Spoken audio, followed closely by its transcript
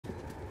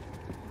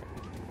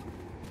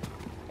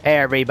Hey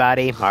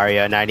everybody,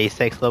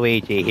 Mario96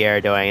 Luigi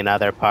here doing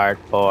another part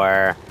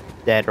for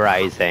Dead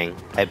Rising.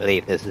 I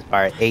believe this is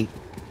part 8.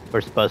 We're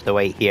supposed to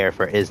wait here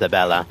for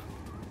Isabella.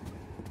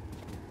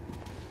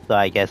 So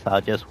I guess I'll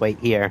just wait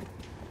here.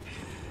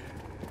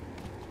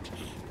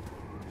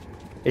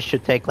 It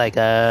should take like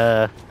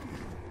 2-3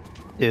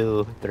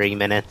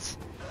 minutes.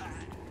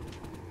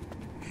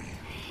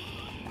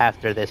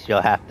 After this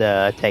you'll have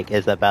to take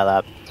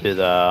Isabella to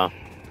the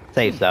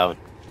safe zone.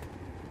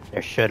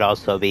 There should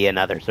also be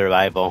another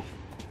survivor.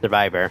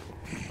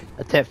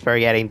 A tip for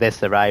getting this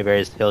survivor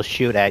is he'll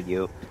shoot at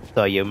you,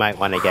 so you might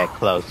want to get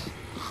close.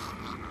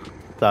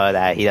 So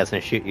that he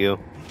doesn't shoot you,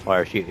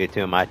 or shoot you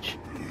too much.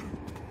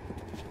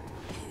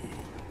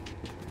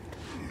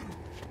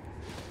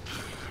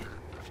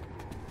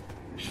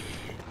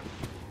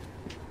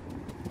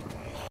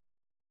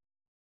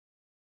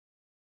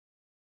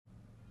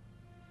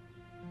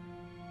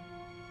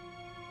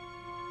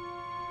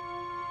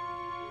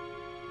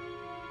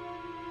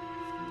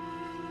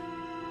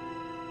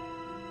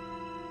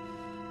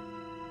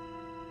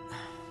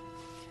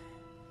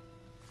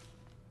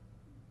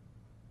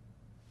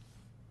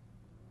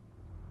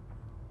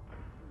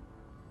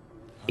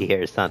 He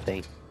hears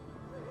something.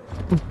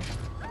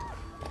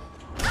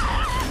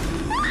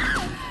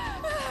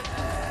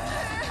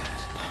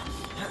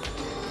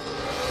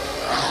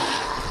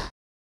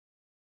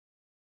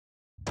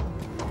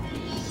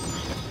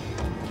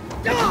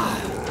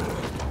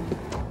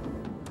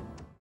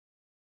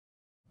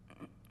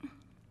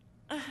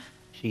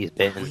 She's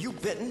bitten. Were you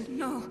bitten?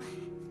 No,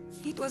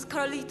 it was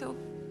Carlito.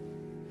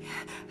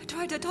 I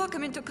tried to talk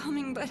him into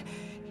coming, but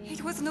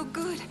it was no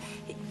good.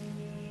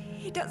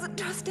 He doesn't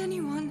trust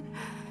anyone.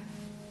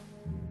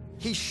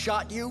 He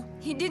shot you?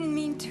 He didn't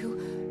mean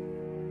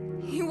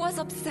to. He was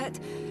upset.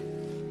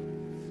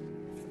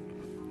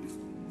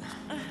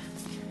 I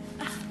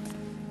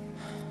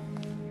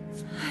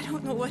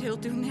don't know what he'll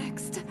do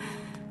next.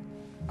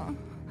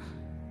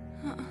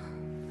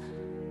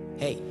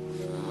 Hey.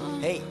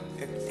 Hey.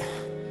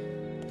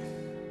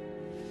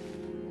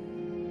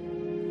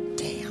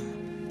 Damn.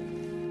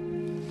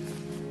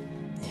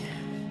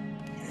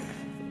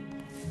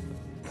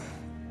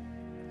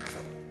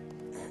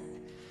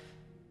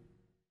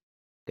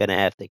 Gonna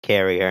have to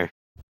carry her.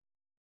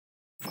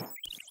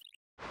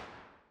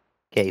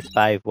 Okay,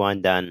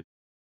 5-1 done.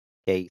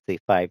 Okay, see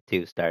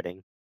 5-2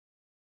 starting.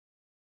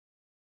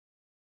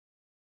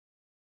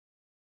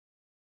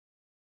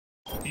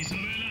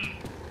 Isabella!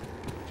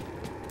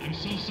 I'm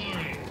so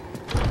sorry.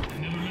 I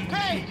never meant to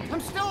shoot you. I'm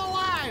still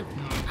alive!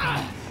 No,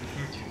 I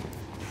hurt you.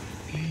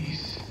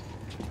 Please,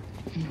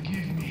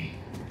 forgive me.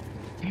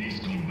 Please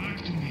come back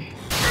to me.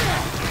 I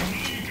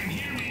know you can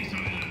hear me,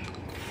 Isabella.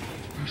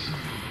 I'm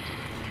sorry that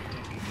I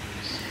talking about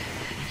this,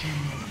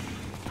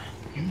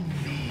 but you know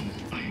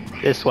I'm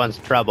right. This one's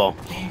trouble.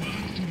 Come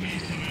back to me,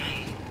 Isabella.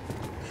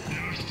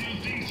 There are still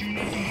things you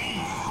need to know.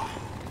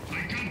 I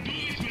can't do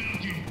this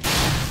without you.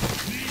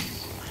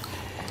 Please.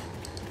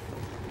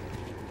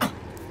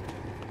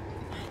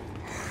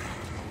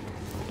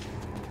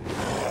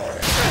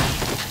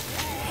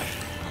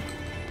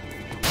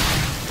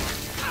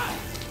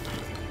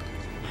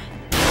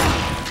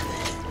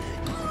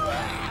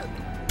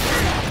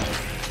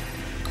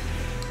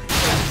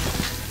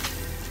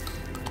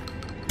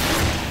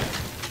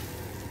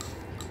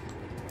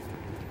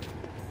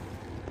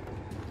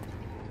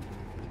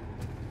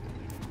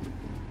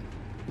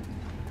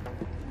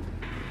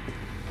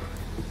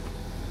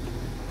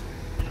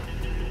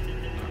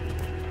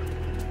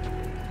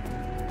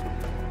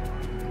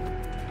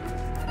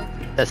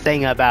 The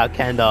thing about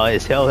Kendall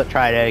is he'll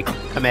try to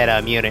commit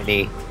a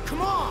mutiny.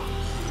 Come on!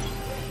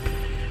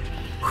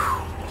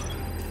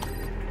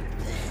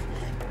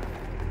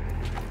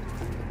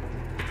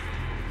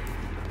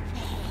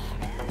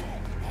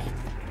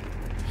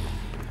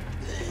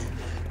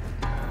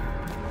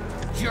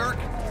 Jerk!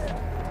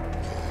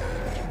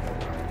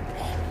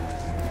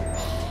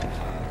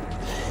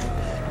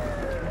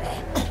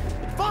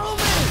 Follow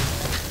me!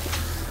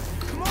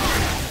 Come on!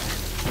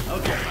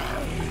 Okay.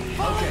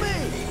 Follow me!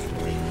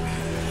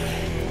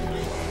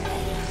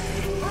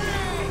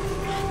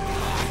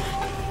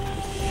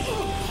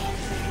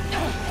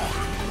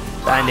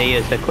 Time to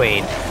use the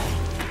queen.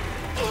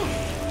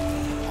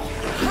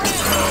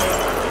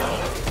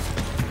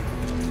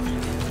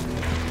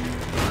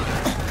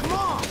 Come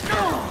on!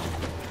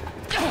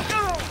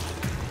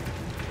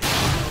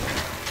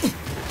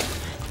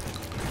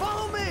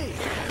 Follow me!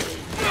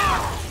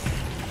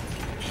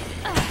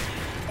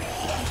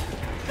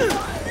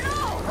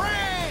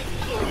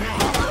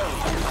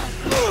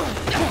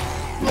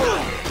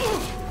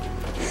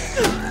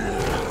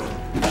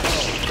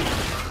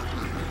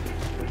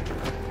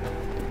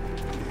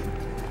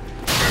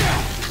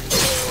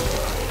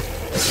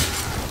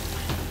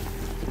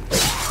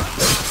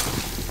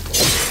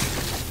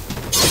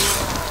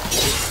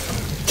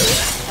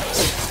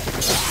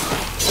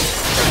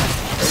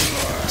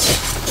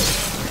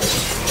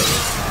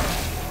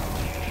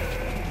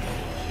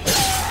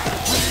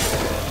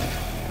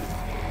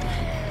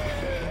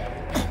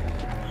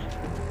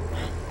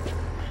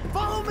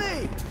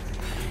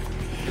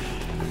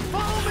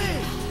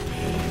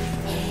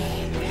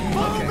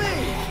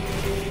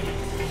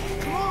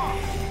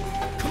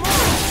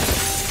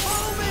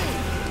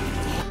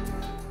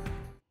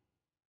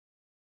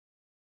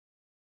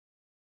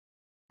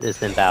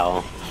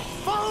 disembowel.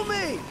 Follow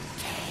me!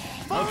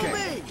 Follow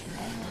me!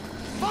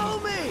 Follow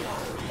me!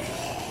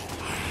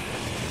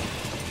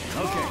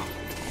 Okay.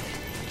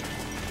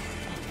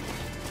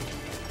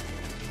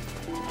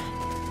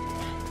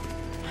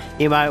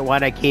 You might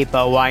want to keep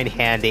a wine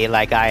handy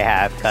like I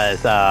have,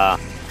 because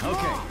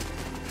Okay.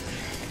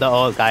 the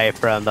old guy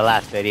from the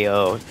last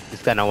video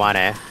is gonna want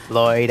it.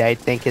 Lloyd, I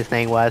think his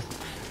name was.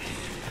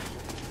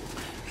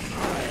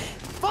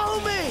 Follow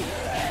me!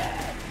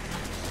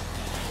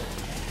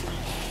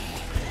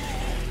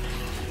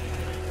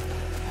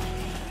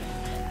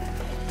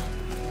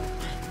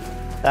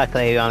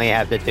 Luckily, you only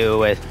have to do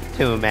with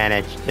 2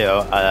 managed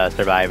to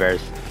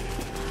survivors.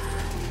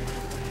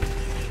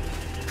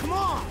 Come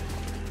on!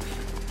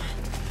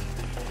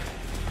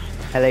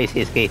 At least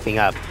he's keeping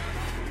up.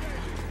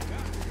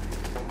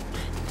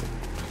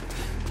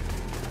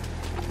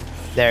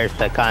 There's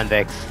the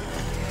convicts.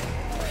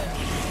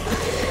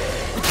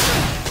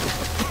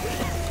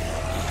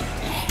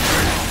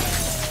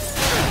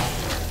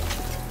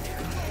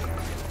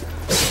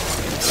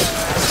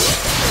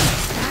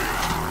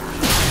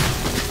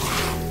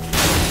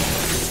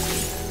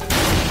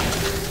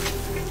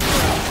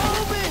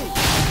 Follow me!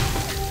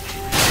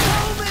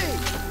 Follow me!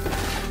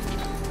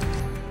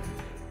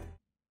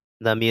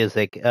 The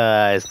music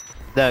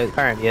the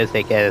current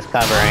music is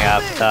covering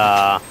up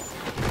the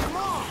Come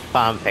on!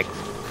 convicts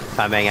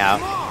coming out.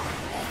 Come on!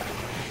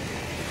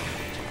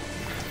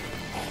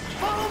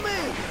 Follow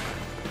me!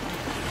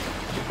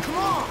 Come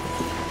on!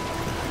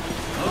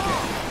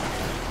 Okay.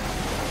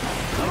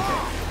 Come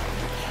on!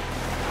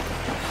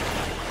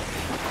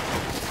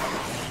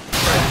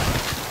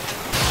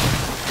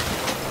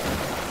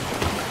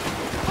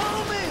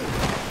 Follow me!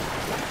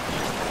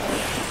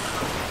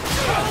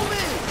 Follow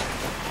me!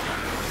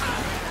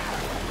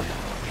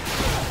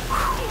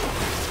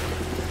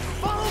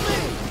 Follow me!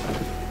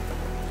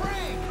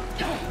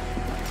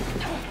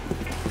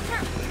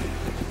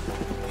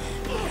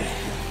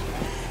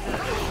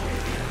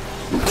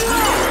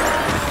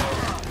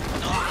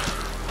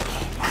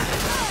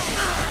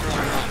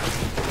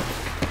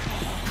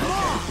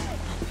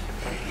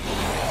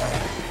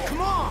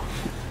 Come on!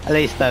 At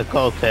least the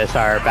cultists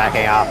are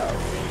backing off.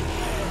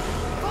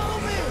 Follow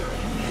me!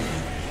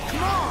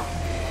 Come on!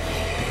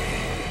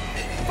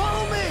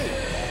 Follow me!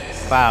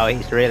 Wow,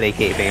 he's really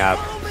keeping up.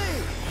 Follow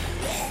me!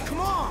 Come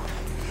on!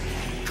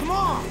 Come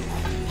on!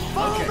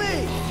 Follow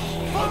me!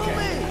 Follow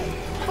me!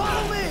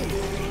 Follow me!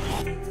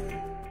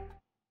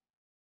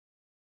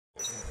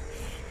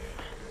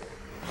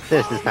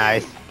 This is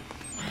nice.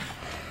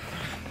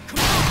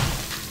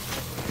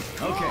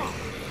 Okay.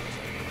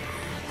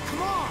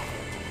 Come on!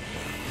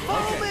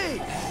 Follow Okay.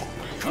 me!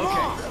 Come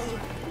Okay. on!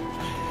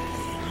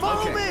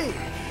 Follow Okay. me!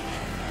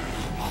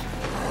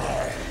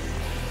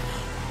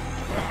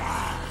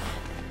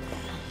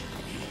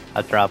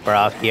 I'll drop her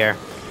off here.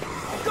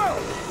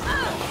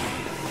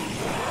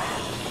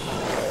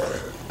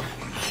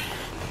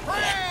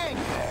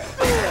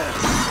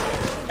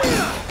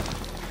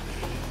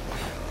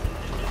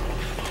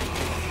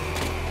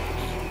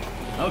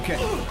 Okay.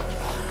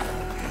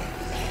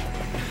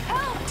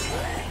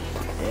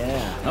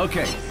 Yeah,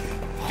 Okay.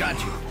 Got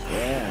you.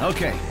 yeah,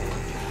 Okay.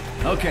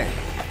 Okay.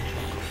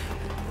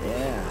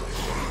 yeah.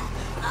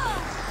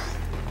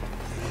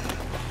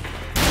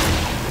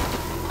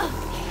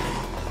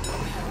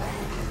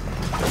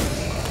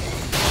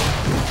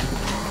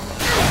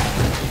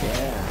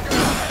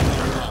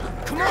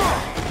 Come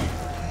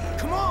on!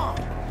 Come on!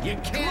 You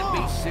can't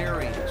be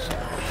serious.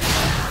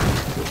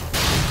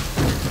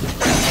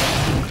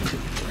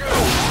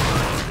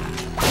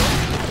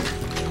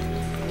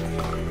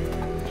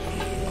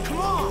 Come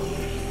on!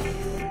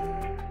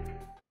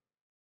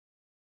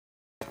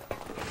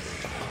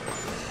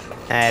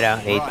 I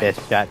don't need this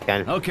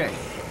shotgun. Okay.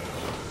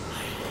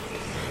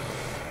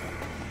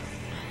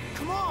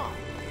 Come on!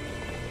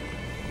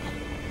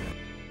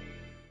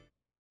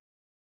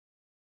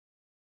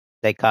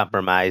 They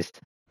compromised.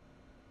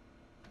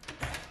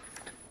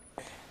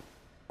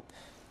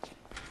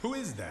 Who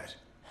is that?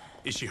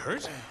 Is she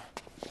hurt?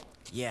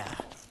 Yeah.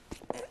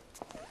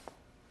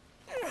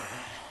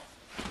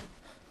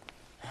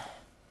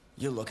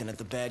 You're looking at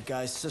the bad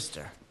guy's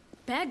sister.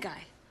 Bad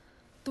guy?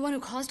 The one who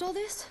caused all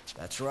this?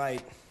 That's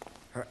right.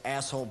 Her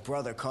asshole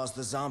brother caused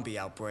the zombie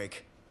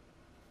outbreak.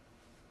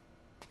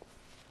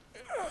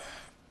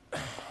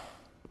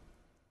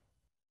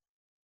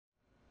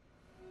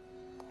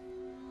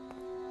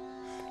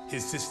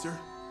 His sister?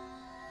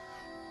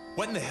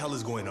 What in the hell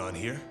is going on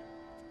here?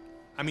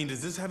 I mean,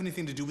 does this have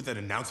anything to do with that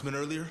announcement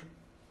earlier?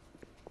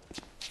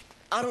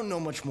 I don't know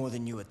much more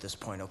than you at this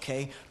point,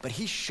 okay? But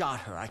he shot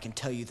her, I can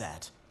tell you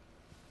that.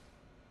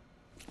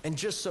 And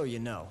just so you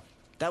know,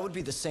 that would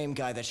be the same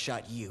guy that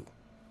shot you.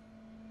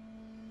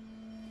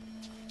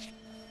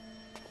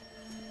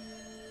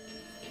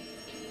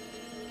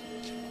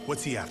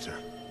 What's he after?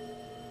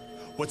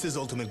 What's his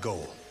ultimate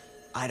goal?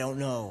 I don't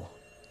know.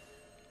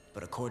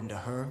 But according to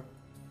her,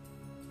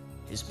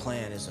 his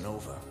plan isn't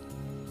over.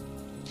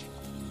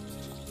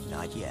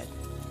 Not yet.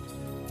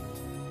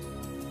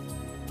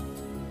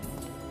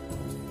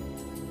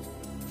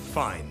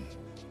 Fine.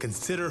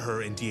 Consider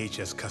her in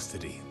DHS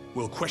custody.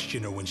 We'll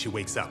question her when she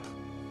wakes up.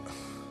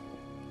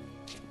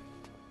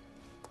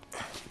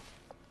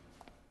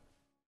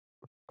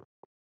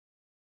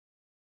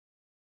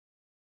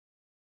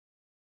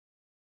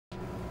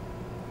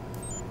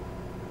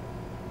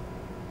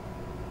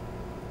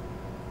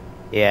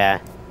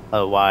 Yeah,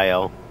 a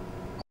while.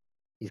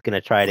 He's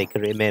gonna try to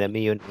commit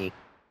immunity.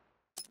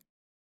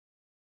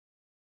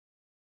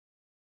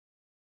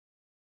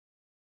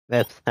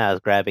 Oops, I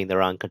was grabbing the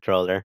wrong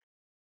controller.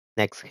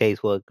 Next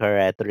case will occur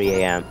at 3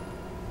 a.m.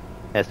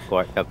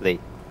 Escort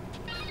complete.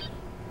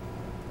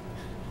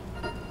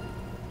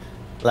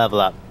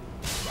 Level up.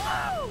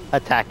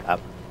 Attack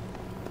up.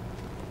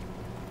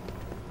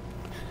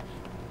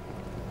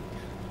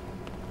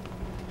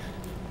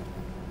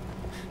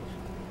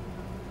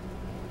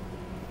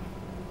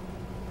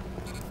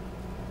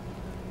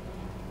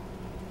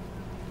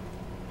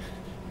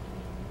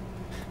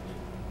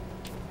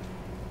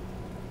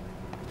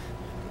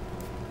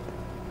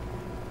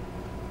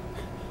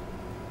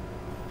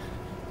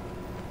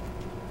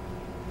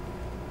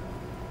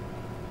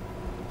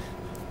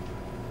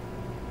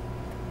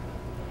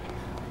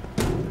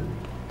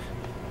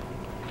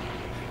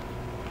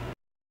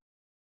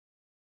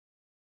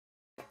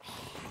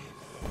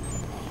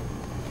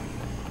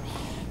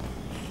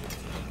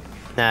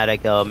 Now to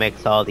go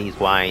mix all these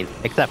wines,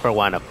 except for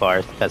one, of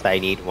course, because I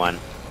need one.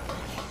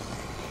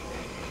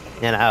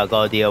 And I'll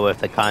go deal with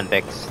the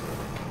convicts.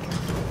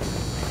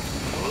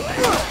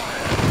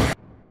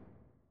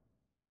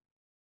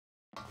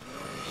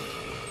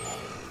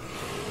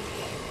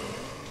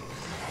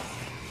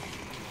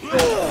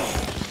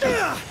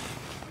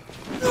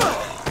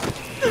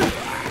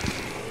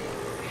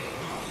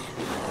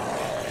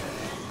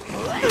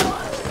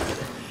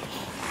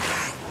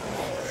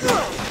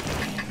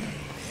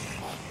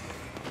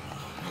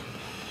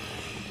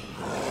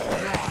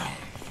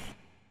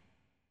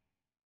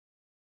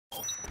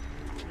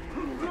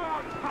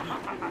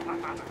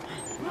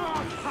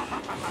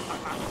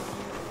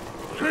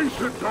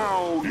 Chase it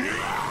down!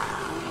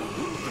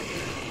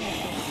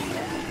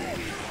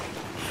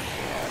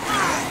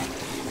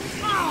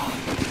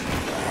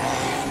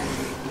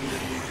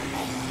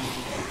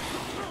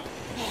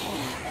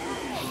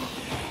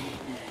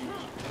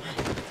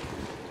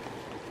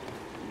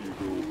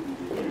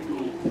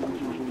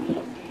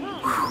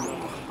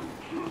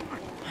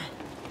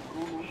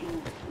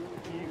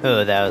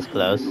 Oh, that was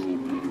close.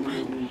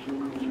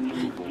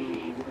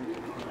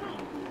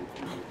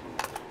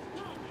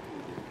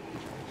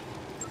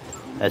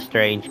 A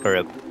strange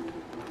group.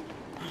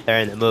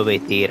 They're in the movie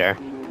theater.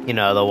 You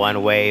know, the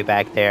one way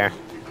back there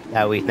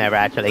that we've never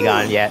actually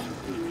gone yet.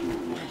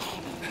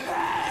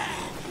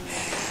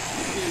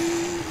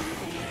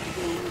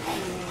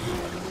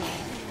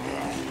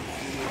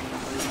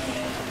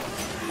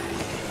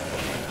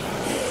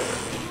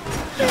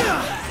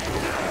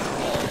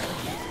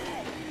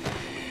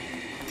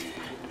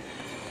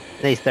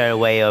 At least they're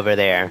way over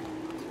there.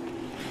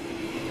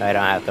 So I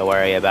don't have to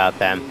worry about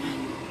them.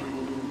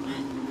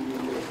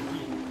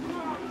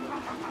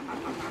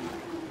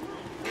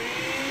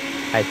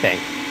 I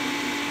think.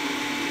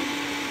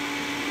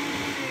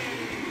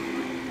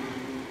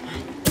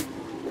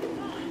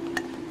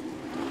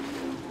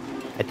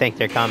 I think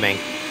they're coming.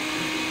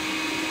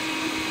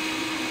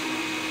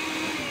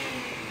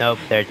 Nope,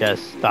 they're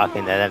just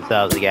talking to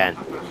themselves again.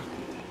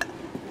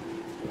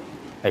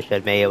 I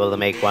should be able to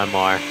make one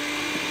more.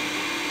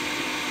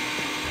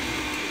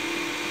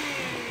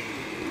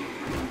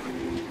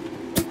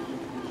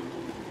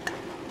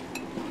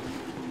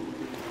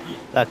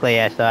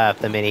 Luckily, I still have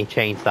the mini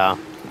chainsaw.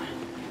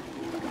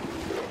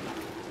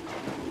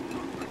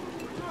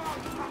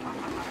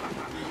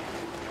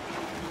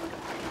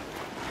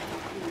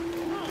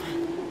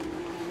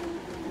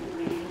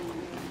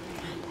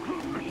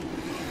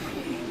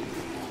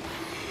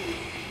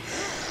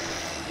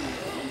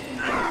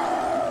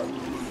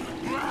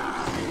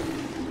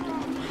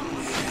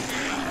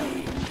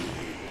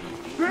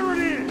 There it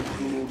is!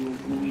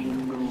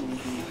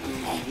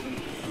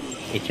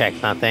 You check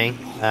something?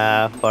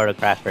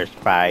 Photographer's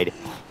pride.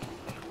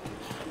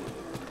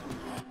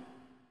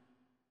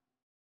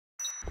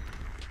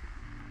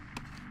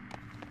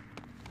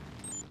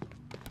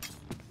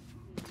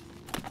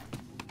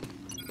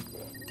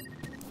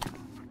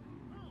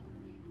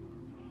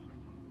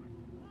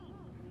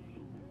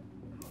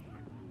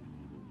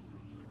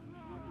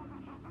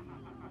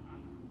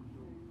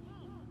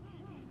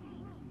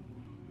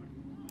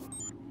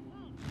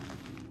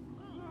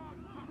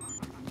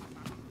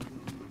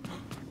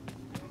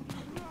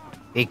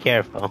 Be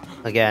careful.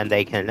 Again,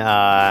 they can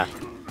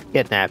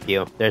kidnap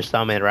you. There's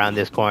some around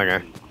this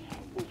corner.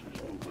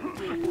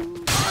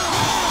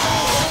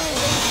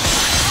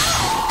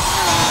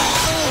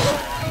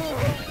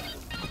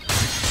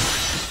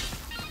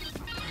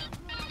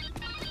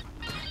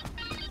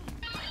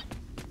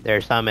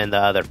 There's some in the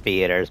other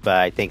theaters, but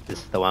I think this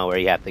is the one where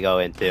you have to go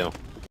into.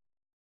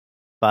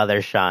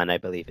 Father Sean, I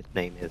believe his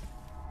name is.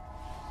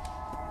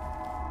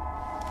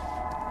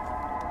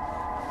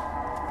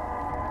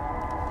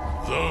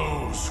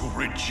 those who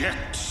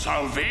reject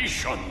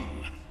salvation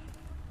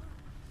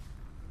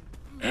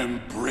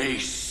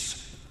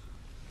embrace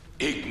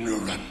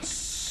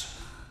ignorance.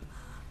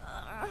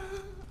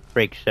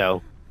 Freak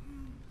show.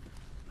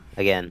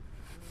 Again.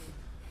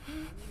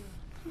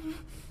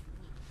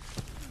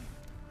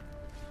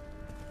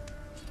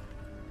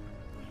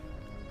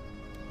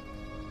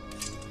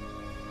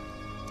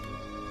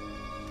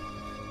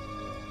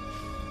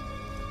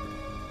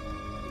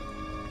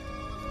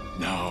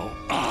 Now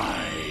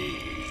I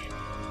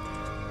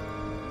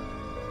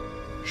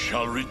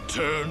shall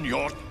return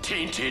your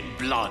tainted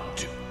blood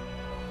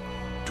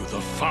to the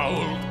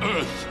foul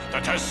earth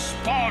that has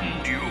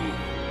spawned you.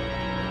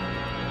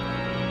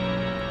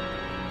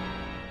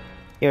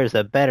 Here's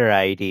a better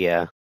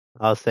idea.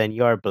 I'll send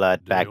your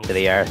blood back to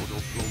the earth.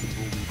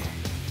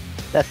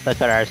 Let's look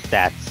at our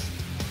stats.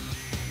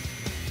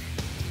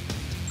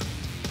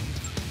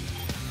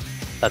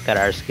 Look at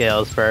our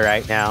skills for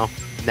right now.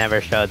 Never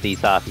showed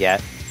these off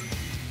yet.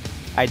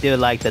 I do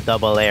like the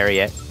double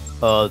area.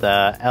 Hold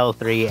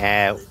L3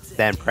 and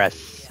then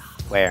press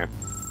square.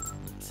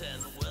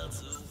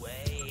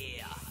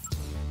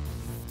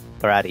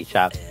 Karate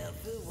chop.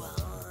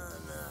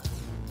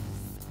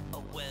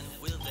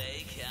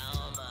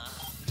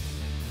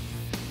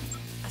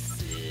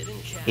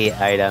 Key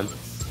item.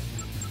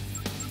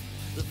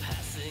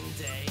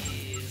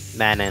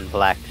 Man in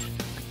black.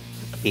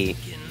 Key.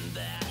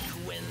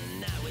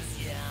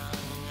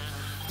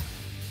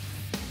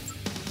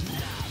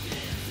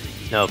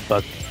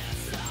 Notebook.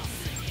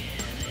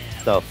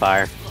 So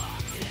far.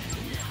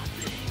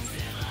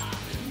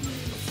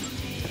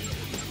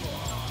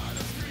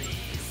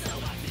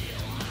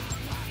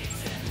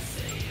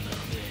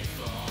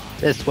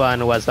 This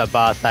one was a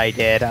boss I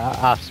did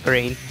off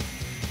screen.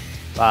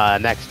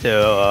 Next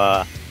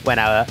to when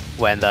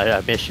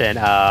the mission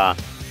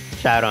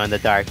Shadow in the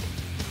Dark.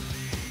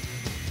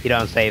 You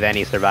don't save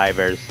any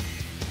survivors.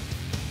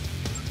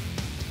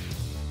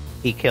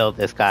 He killed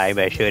this guy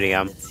by shooting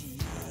him.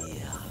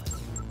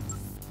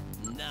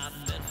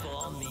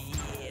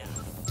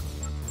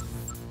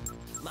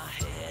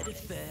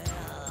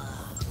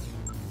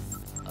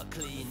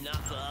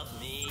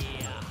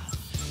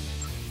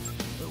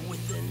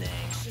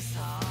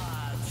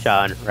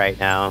 Sean right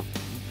now.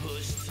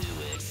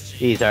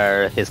 These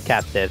are his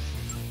captives.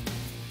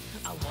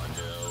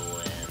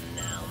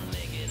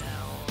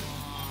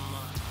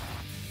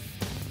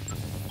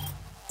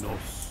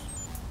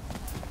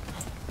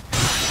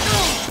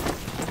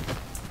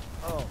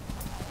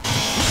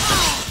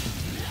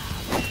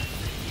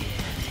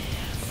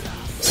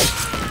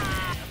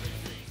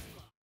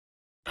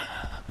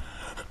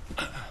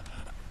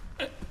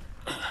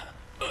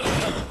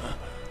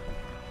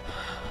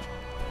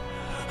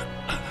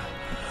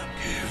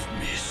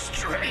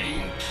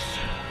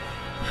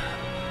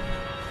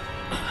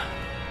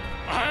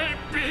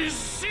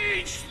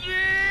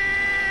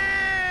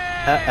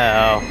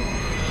 Uh-oh.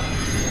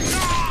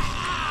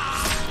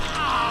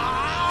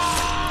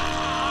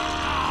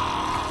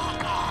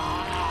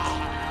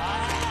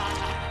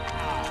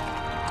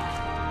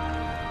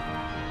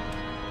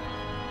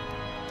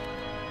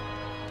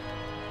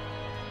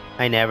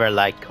 I never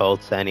liked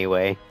cults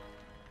anyway.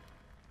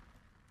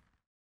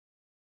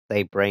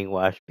 They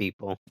brainwash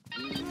people.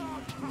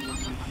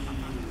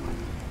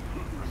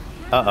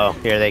 Uh-oh,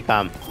 here they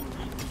come.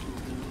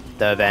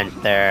 To avenge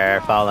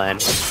their fallen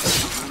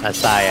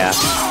Messiah.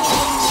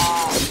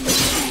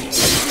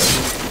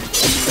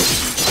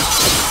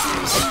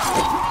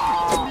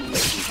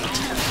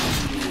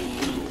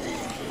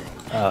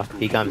 Oh,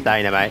 here comes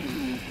Dynamite. No!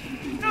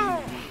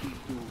 Don't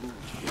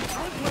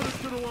let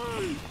us get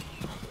away!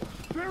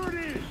 There it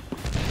is!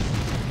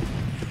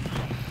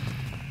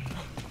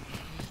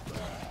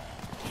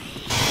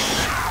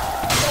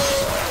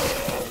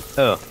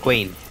 Oh,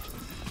 Queen.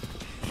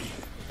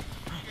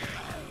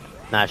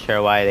 Not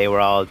sure why they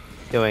were all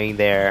doing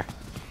there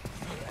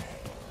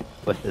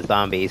with the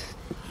zombies.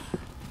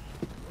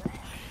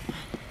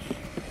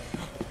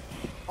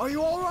 Are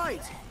you all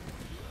right?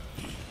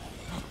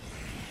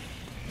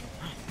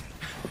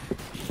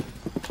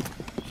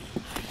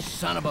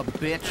 Son of a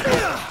bitch.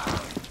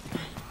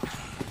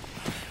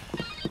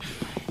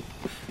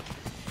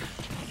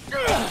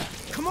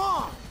 Come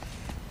on!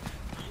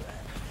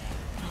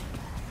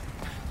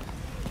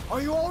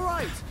 Are you all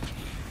right?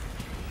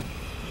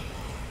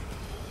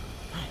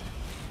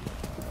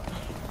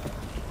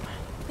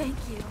 Thank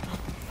you.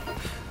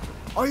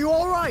 Are you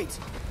all right?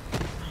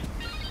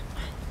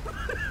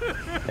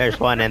 There's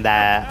one in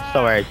that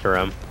storage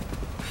room.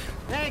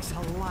 Thanks a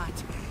lot.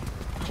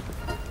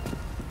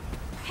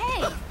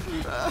 Hey!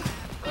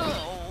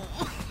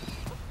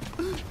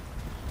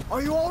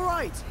 Are you all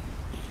right?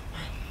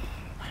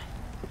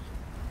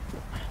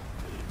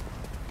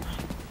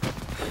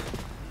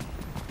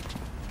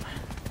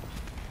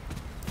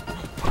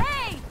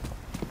 Hey!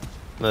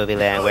 Movie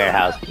Land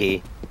Warehouse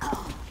key.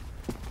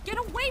 Get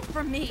away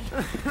from me!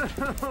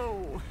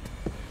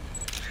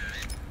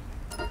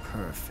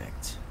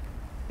 Perfect.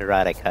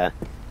 Erotica.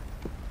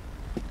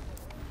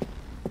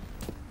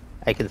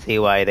 I can see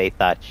why they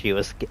thought she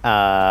was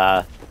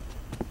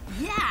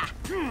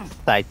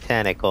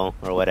satanical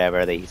or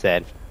whatever they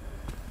said.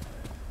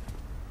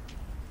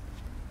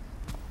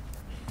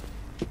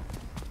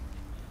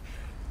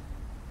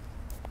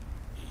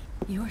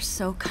 You're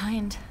so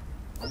kind.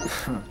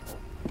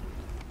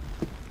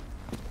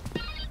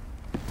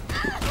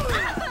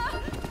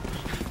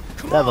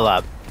 Level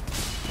up.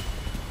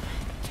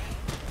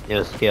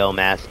 New skill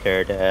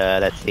mastered.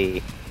 Let's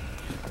see.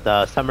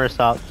 The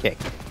somersault kick.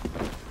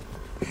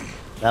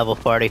 Level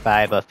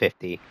 45 of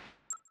 50.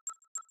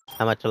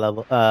 How much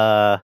level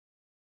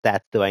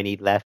stats do I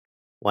need left?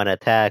 1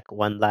 attack,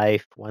 1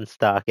 life, 1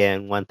 stock,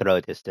 and 1 throw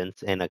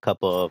distance, and a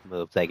couple of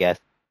moves, I guess.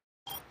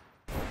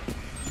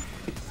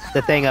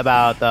 The thing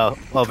about the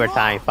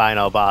overtime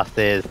final boss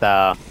is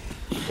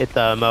it's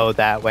a mode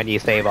that when you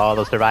save all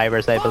the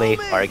survivors, I believe,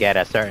 or get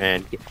a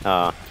certain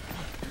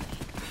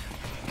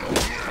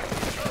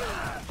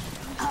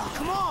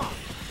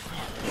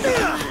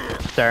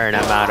certain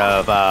amount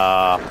of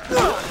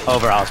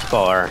overall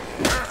score.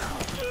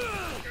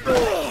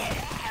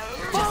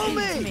 Follow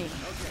me!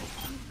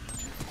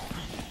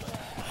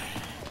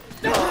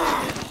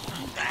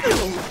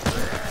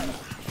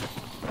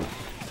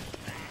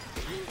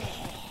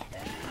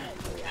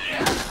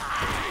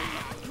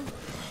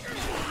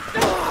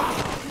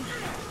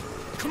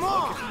 Come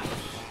on!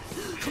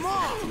 Come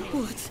on!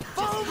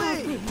 Follow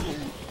me!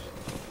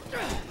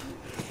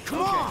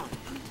 Come on!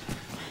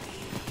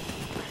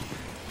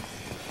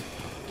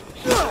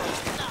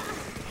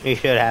 You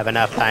should have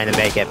enough time to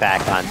make it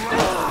back on.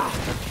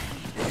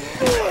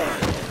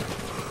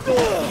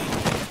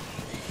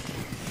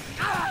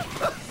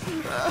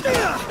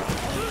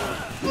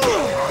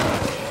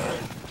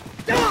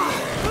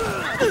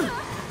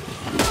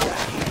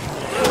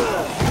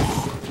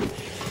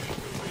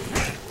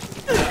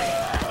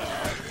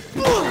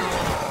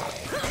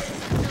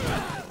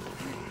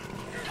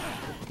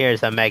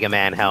 Here's a Mega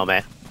Man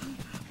helmet.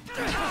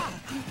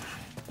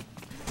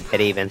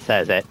 It even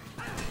says it.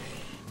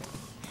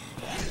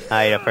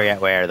 I forget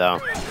where though.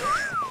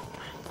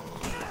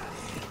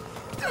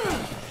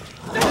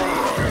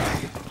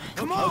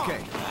 Come on! Okay.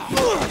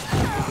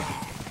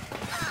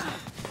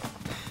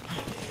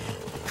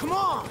 Come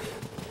on!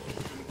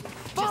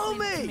 Follow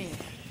me!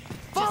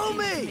 Follow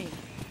me!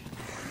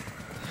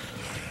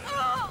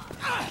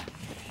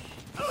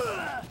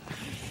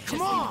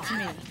 Come on!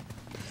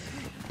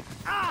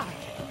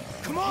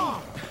 Come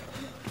on!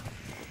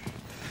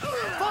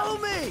 Follow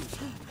me!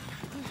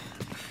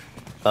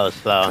 Go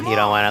slow. You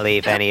don't want to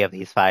leave any of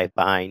these 5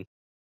 behind.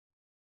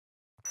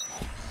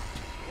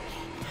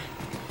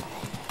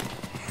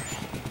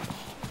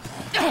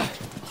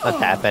 What's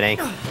happening?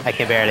 I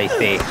can barely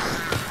see.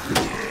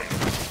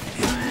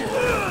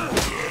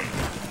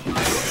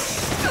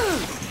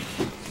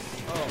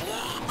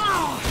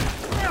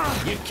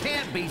 You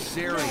can't be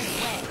serious.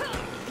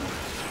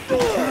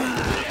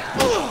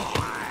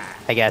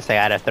 I guess I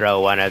gotta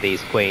throw one of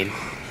these queens.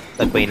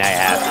 The queen I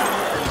have.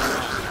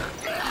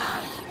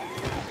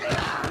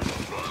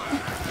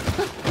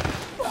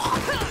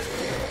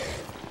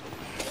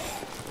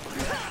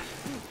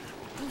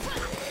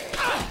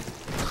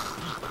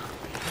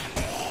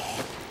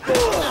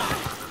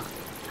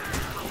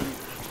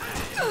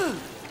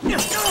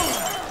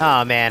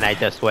 Oh man, I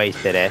just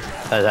wasted it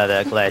because of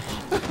the glitch.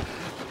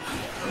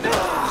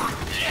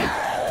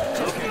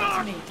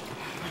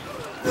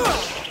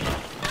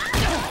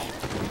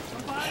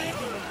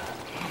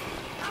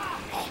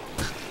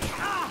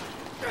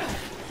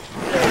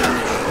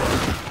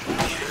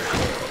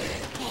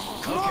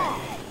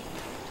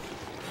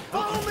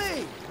 Follow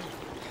me!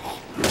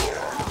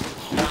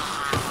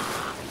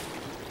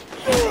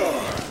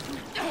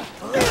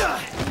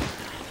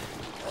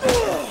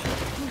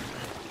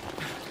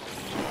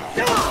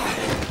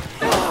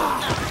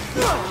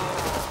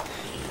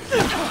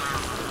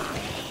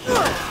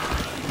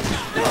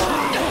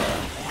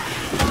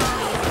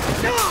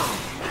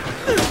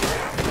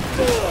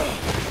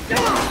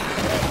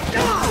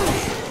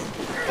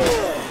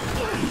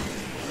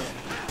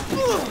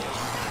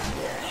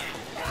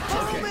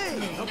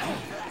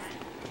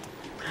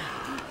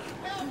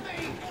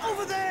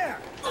 Over there!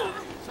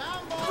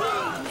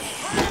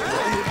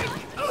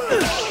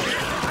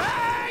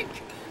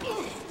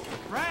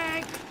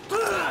 Frank!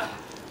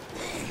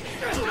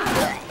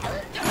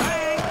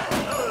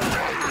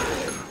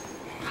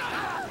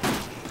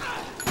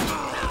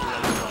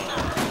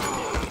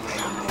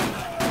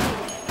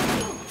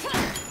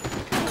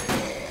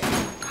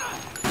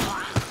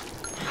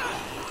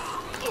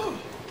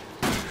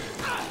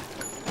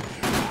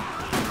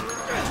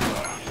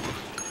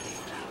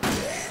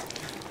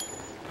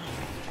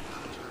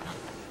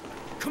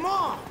 Come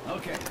on!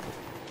 Okay.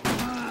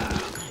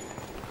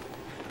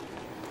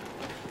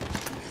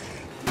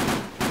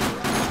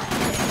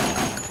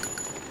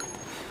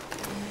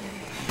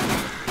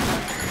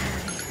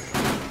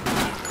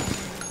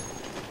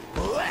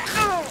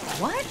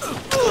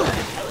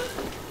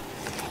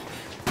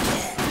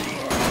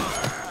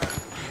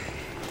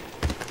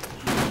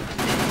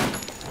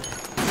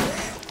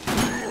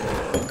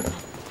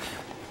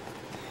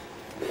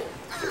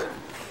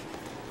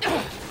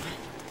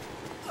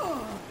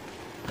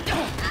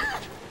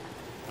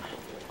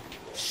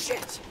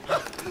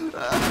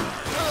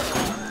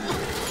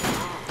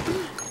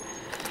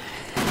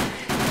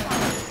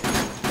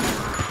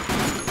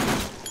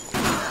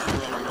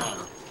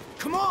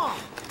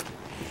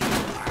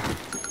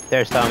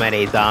 There's so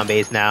many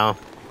zombies now.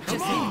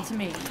 Just leave it to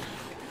me.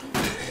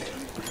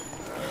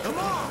 Come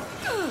on!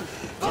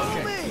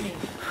 Follow me!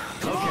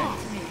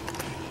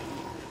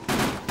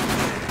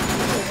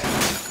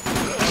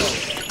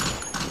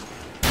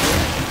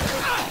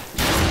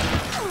 Okay.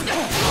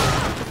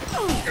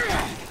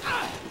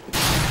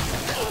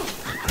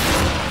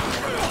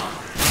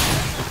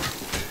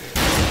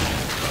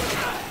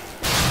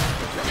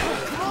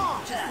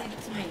 Just leave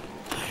it to me.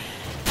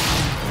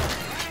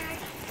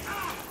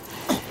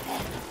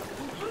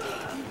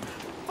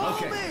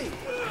 Okay.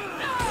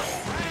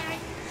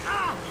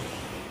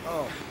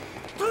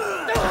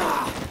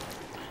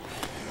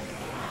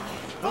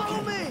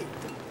 Follow me!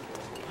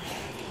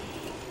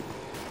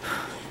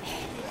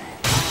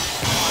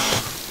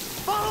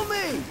 Follow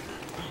me!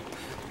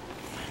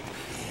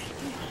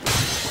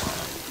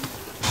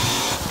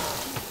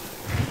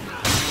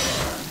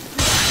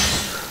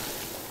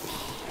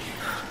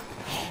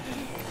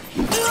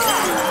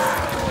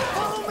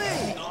 Follow me!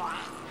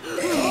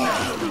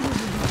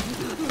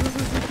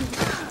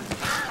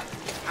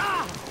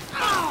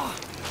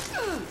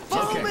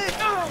 Follow me!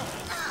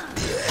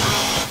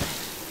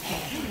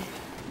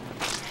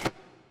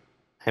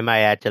 I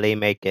might actually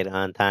make it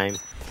on time.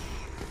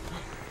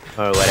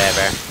 Or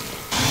whatever.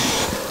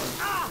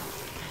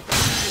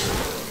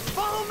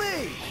 Follow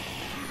me!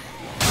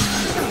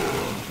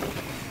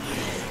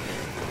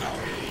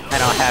 I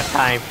don't have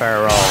time for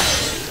a roll.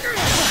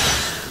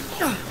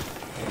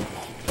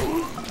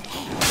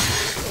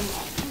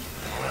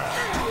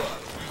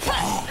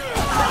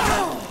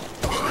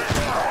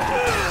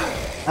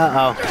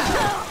 Uh-oh.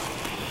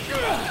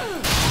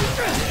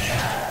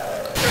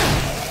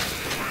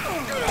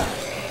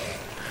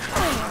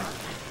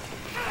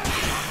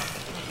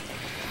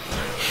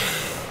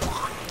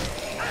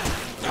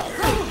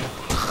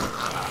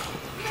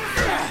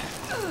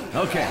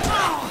 Okay.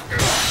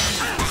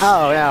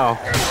 Oh no.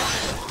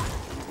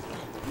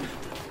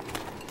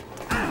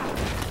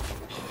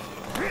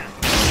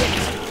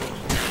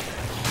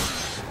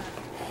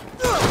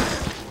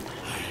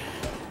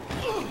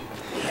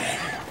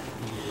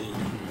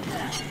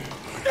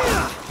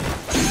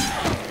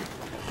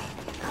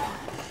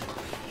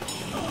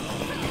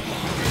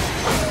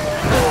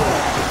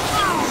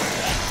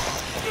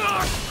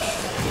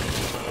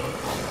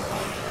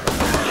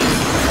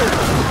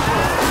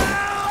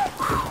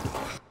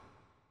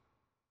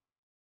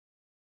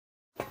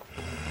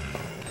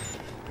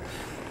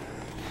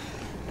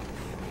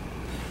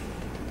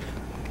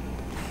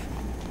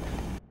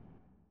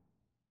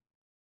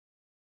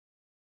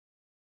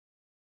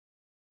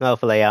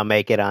 Hopefully I'll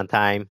make it on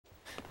time.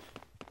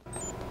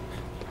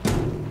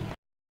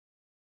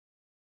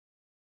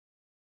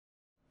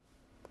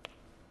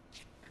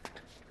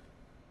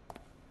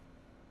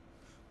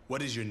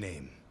 What is your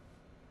name?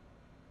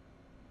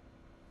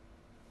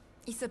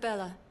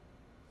 Isabella.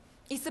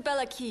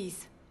 Isabella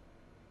Keys.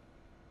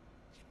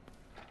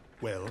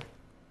 Well,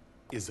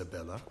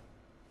 Isabella,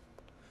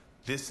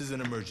 this is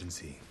an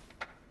emergency,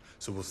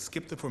 so we'll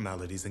skip the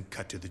formalities and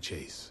cut to the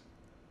chase.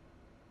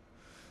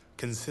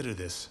 Consider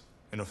this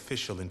an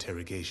official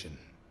interrogation.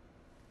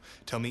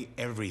 Tell me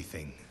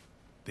everything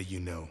that you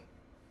know.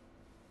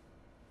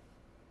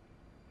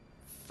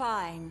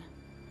 Fine.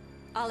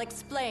 I'll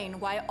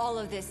explain why all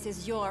of this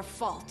is your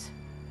fault.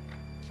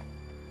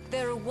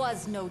 There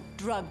was no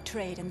drug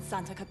trade in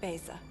Santa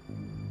Cabeza.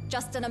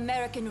 Just an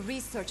American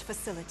research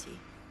facility.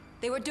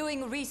 They were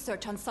doing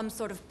research on some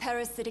sort of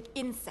parasitic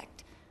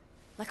insect.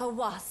 Like a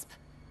wasp.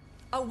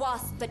 A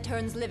wasp that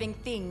turns living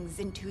things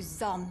into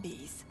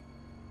zombies.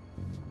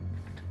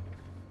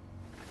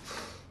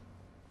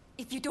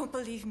 If you don't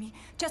believe me,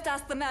 just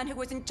ask the man who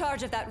was in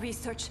charge of that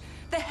research.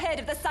 The head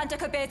of the Santa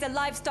Cabeza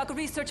Livestock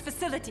Research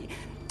Facility,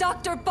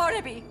 Dr.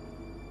 Barnaby.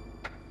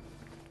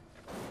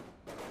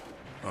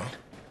 Huh?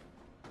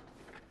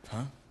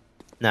 Huh?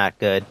 Not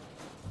good.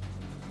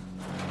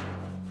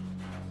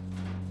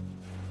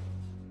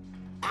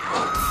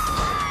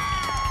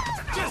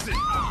 Jesse!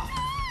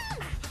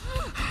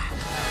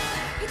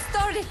 It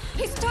started!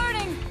 He's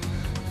turning!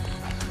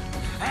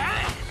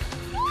 Hey!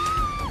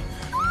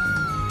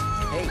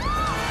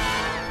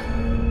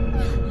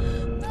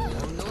 Oh,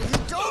 no, you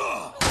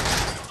don't!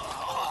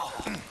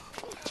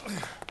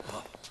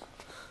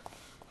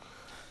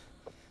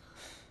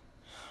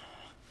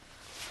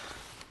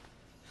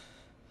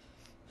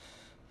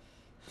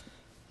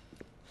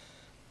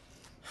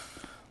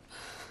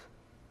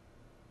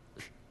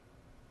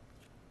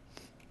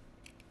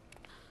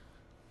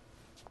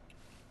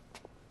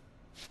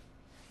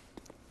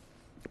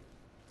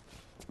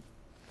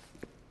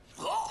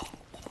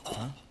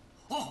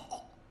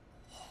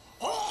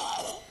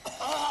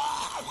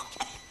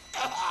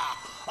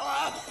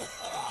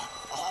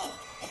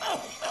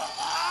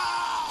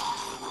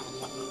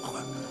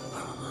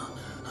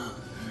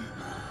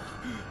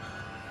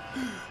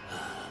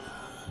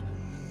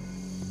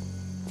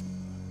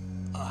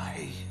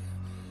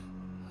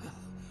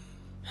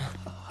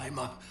 I'm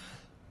a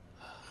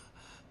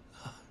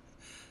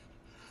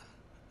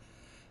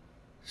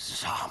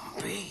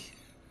zombie.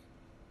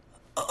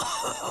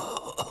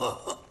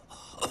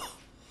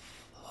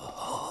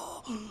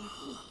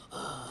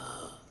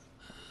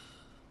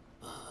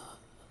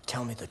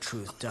 tell me the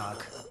truth,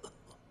 Doc.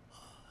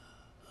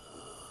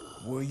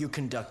 Were you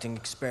conducting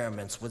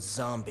experiments with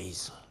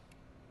zombies?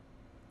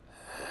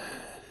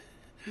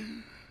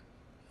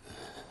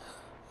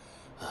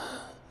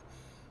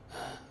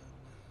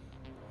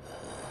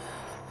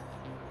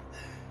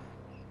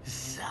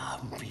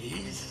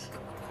 Zombies?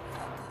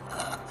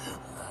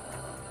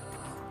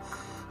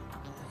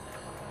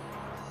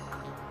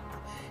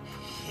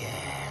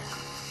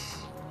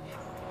 Yes.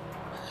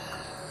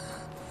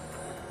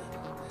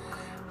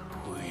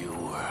 We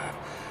were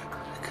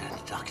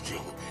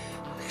conducting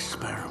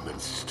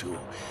experiments to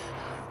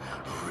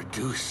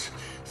reduce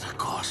the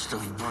cost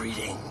of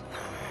breeding.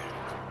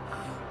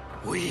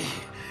 We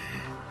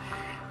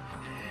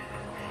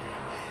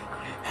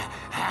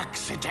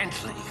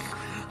accidentally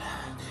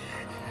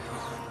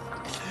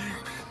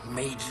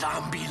made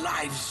zombie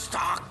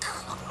livestock.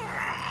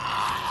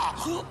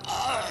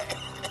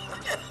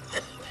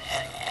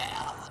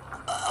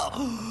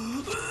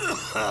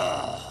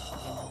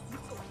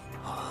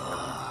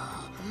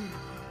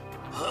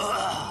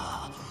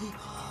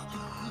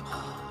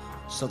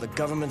 So the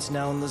government's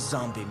now in the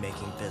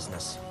zombie-making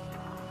business.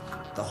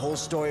 The whole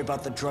story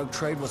about the drug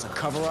trade was a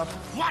cover-up?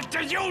 What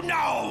do you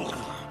know?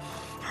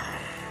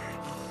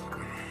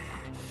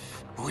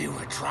 We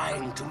were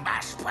trying to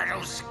mass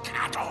produce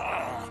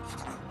cattle.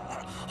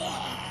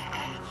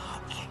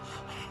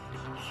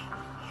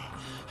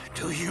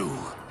 Do you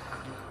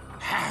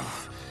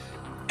have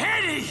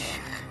any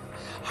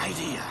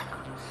idea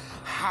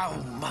how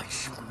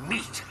much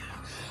meat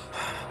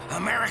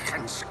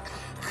Americans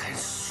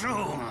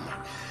consume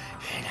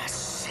in a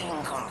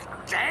single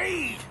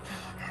day?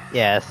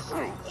 Yes.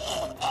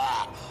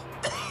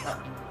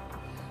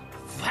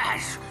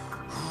 That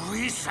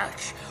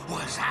research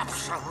was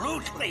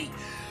absolutely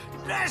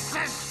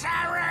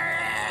necessary!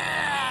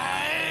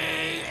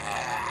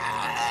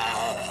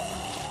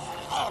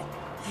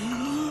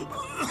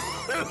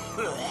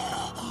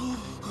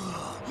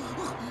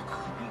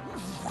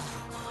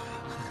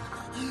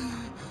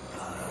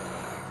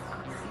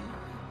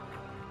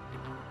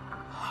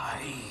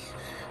 I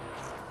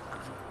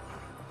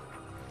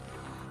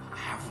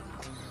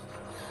haven't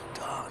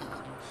done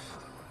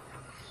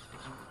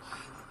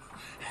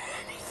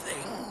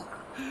anything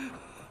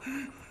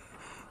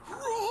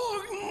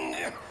wrong.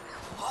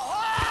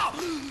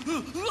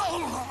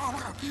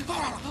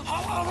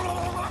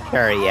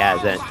 Sure he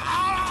hasn't.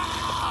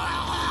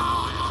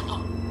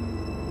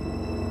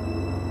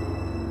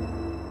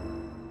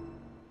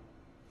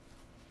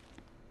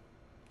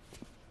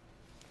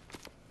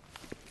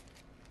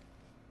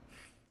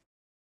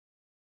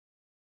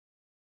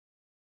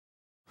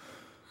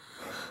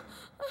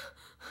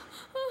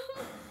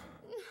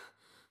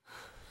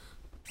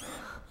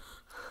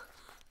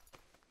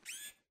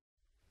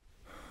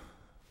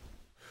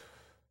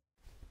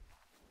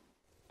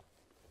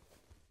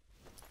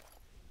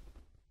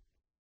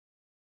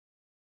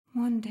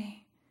 One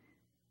day,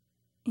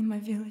 in my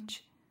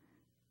village,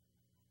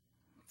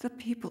 the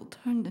people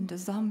turned into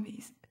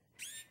zombies.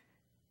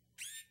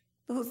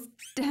 Those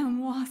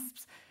damn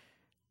wasps.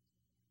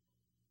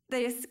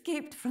 They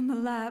escaped from the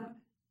lab.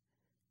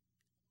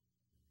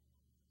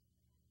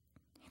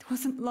 It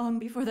wasn't long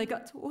before they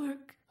got to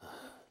work.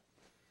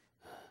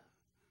 The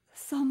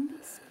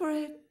zombies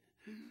spread.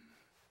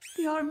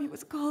 The army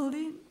was called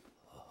in.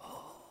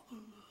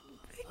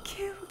 They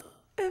killed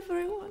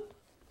everyone.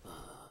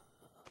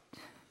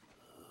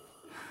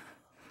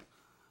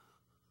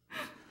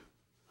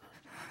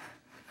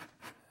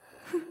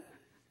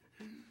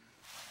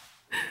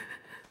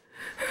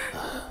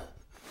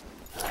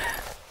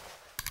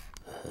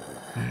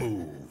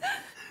 Move.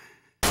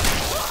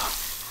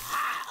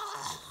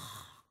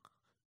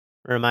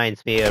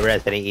 Reminds me of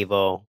Resident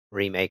Evil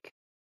remake.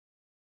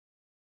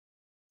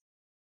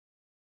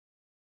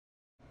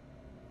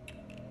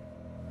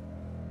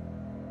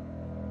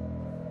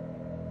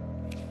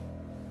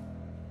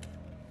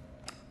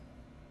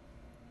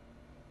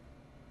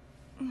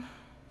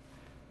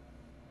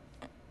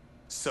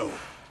 So,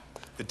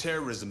 the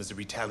terrorism is a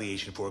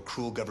retaliation for a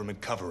cruel government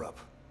cover-up.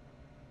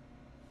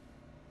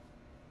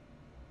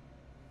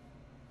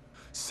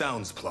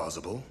 Sounds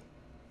plausible.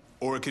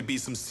 Or it could be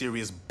some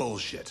serious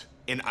bullshit.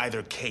 In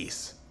either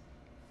case,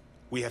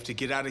 we have to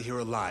get out of here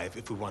alive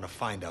if we want to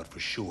find out for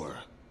sure.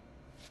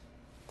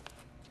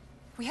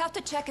 We have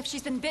to check if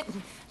she's been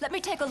bitten. Let me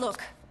take a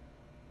look.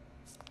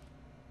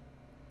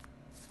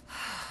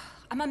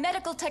 I'm a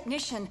medical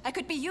technician. I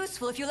could be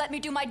useful if you let me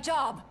do my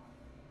job.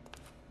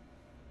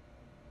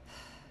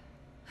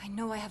 I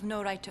know I have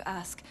no right to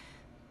ask,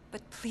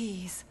 but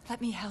please,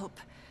 let me help.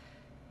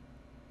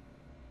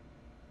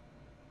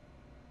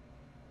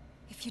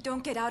 If you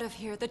don't get out of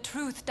here, the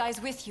truth dies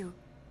with you.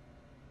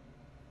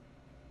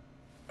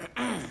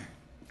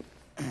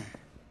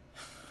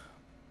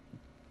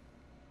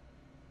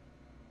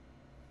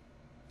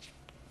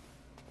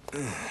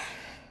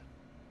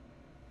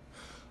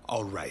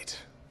 All right.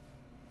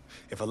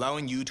 If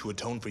allowing you to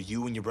atone for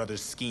you and your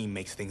brother's scheme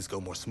makes things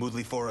go more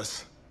smoothly for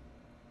us,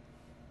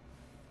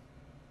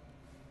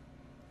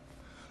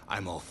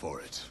 I'm all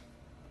for it.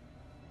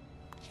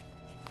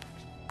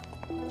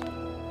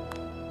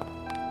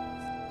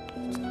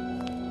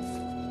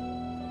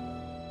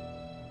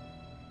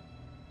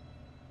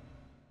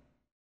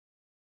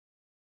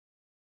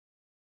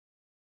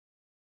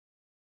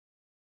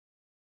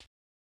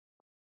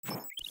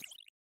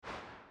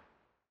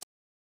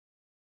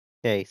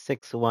 Okay,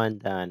 6-1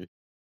 done.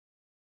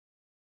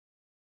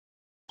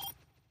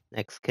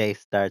 Next case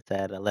starts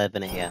at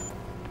 11 a.m.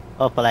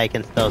 Hopefully I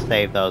can still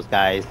save those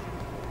guys.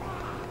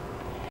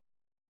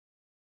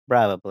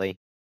 Probably.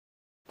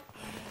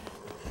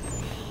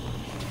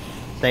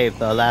 Save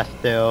the last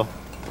two.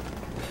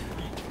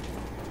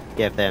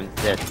 Give them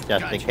this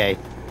just in case.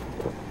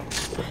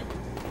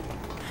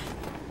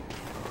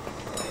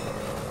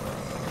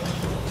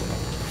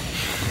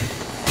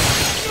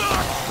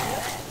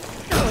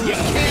 You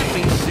can't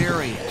be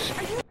serious.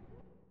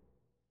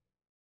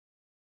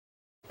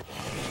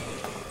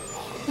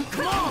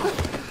 Come on!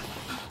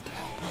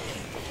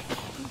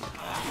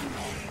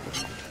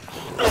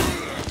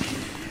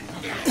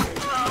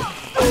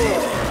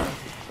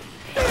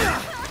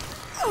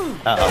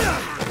 Uh-oh.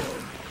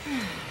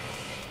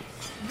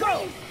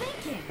 Go!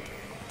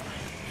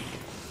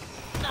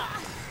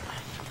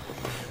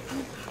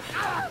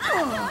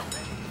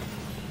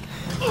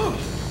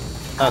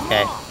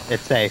 Okay,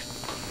 it's safe.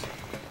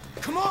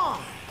 Come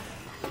on!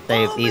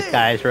 Save Follow these me.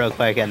 guys real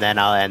quick and then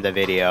I'll end the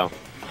video.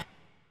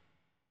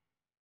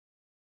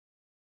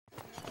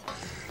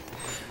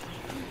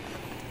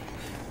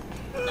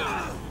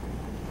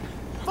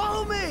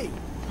 Follow me!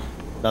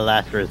 The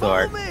last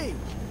resort. Follow me!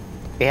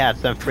 We have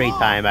some free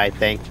time, I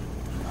think.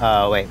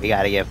 Oh, wait, we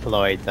gotta give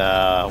Floyd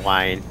the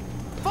wine.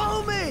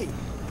 Follow me!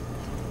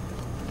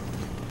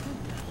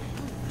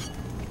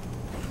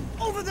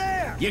 Over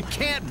there! You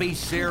can't be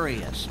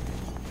serious.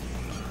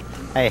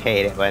 I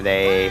hate it when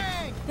they...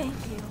 Thank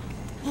you.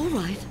 All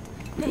right.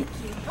 Thank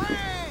you.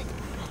 Frank!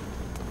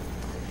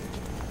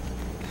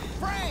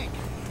 Frank!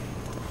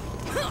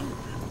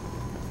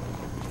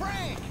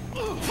 Frank!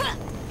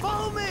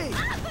 Follow me!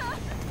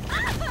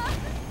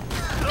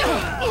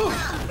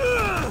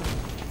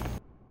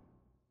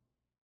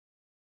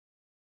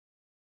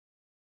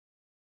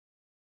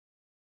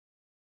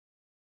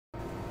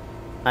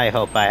 I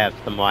hope I have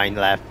some wine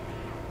left.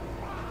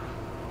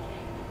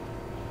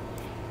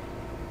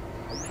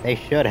 They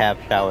should have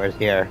showers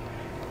here.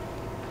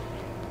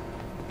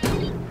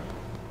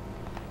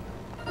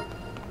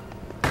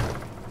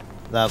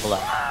 Level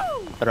up.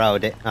 Throw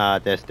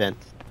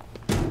distance.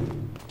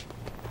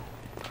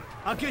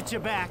 I'll get you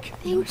back.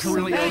 Thanks.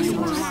 Really Thanks. owe you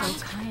You one. are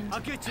so kind. I'll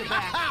get you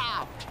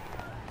back.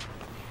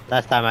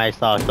 Last time I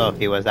saw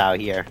Sophie was out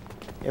here.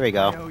 Here we I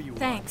go. owe you one.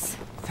 Thanks.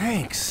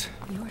 Thanks.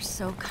 You're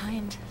so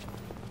kind.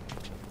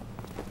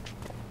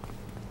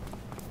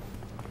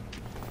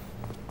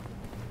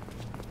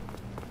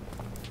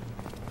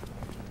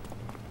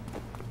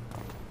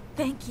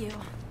 Thank you.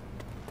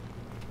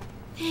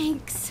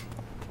 Thanks.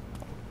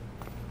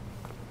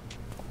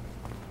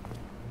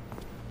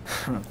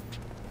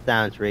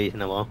 Sounds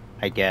reasonable,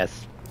 I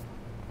guess.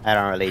 I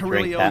don't really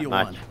drink that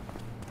much.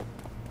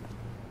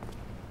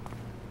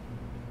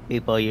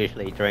 People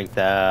usually drink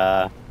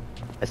the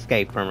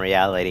escape from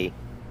reality.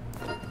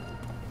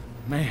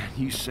 Man,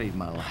 you saved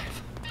my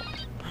life.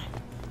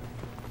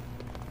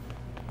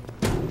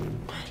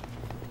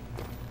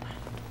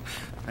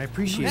 I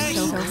appreciate it.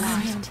 So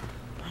kind.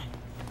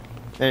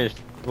 There's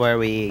where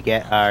we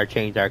get our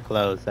change our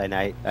clothes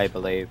tonight, I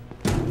believe.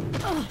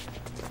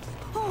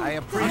 I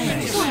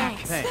appreciate it.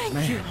 Thanks. Thanks.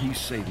 Man, you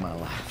saved my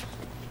life.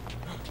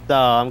 So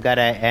I'm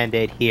gonna end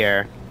it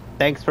here.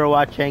 Thanks for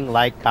watching,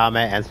 like,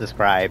 comment, and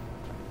subscribe.